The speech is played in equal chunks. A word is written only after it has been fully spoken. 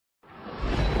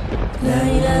لا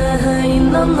الہ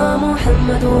الا اللہ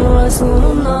محمد رسول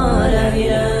اللہ، لا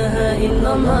الہ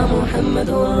الا اللہ محمد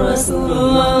رسول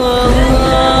اللہ۔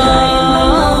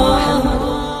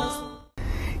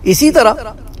 اسی طرح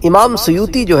امام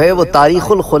سیوطی جو ہے وہ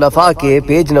تاریخ الخلفاء کے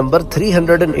پیج نمبر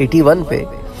 381 پہ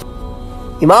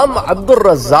امام عبد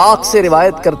الرزاق سے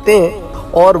روایت کرتے ہیں،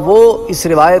 اور وہ اس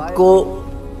روایت کو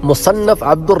مصنف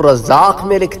عبد الرزاق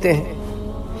میں لکھتے ہیں۔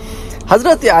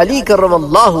 حضرت علی کرم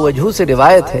اللہ وجہہ سے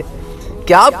روایت ہے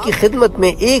کہ آپ کی خدمت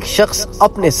میں ایک شخص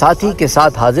اپنے ساتھی کے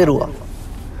ساتھ حاضر ہوا،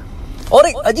 اور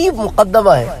ایک عجیب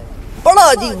مقدمہ ہے، بڑا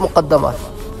عجیب مقدمہ ہے۔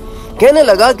 کہنے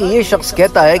لگا کہ یہ شخص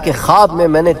کہتا ہے کہ خواب میں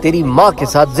میں نے تیری ماں کے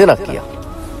ساتھ زنا کیا،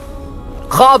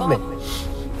 خواب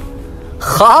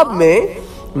میں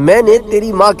میں نے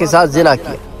تیری ماں کے ساتھ زنا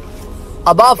کیا،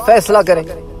 اب آپ فیصلہ کریں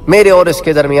میرے اور اس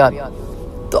کے درمیان۔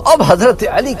 تو اب حضرت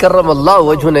علی کرم اللہ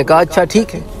وجہہ نے کہا اچھا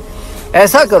ٹھیک ہے،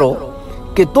 ایسا کرو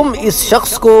کہ تم اس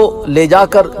شخص کو لے جا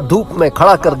کر دھوپ میں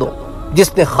کھڑا کر دو جس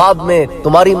نے خواب میں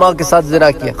تمہاری ماں کے ساتھ زنا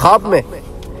کیا خواب میں،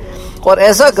 اور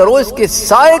ایسا کرو اس کے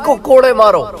سائے کو کوڑے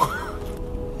مارو۔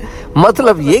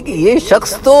 مطلب یہ کہ یہ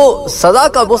شخص تو سزا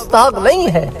کا مستحق نہیں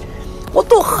ہے، وہ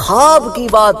تو خواب کی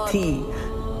بات تھی،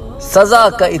 سزا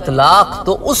کا اطلاق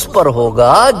تو اس پر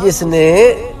ہوگا جس نے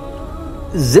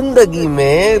زندگی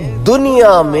میں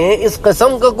دنیا میں اس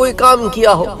قسم کا کوئی کام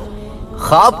کیا ہو۔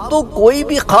 خواب تو کوئی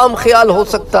بھی خام خیال ہو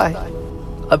سکتا ہے۔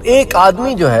 اب ایک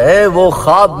آدمی جو ہے وہ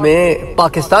خواب میں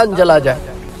پاکستان چلا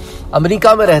جائے،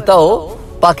 امریکہ میں رہتا ہو،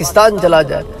 پاکستان چلا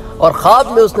جائے، اور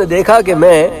خواب میں اس نے دیکھا کہ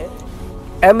میں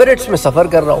ایمریٹس میں سفر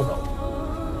کر رہا ہوں،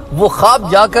 وہ خواب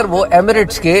جا کر وہ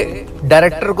ایمریٹس کے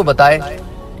ڈائریکٹر کو بتائے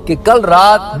کہ کل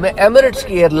رات میں ایمریٹس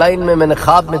کی ایئر لائن میں نے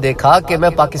خواب میں دیکھا کہ میں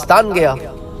پاکستان گیا،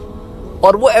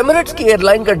 اور وہ ایمریٹس کی ایئر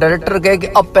لائن کا ڈائریکٹر کہے کہ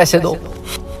اب پیسے دو،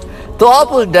 تو آپ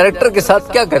اس ڈائریکٹر کے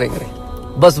ساتھ کیا کریں گے؟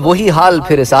 بس وہی حال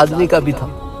پھر اس آدمی کا بھی تھا۔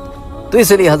 تو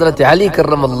اس لیے حضرت علی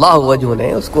کرم اللہ وجہہ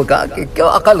نے اس کو کہا کہ کیا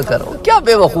عقل کرو، کیا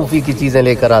بے وقوفی کی چیزیں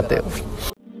لے کر آتے ہو۔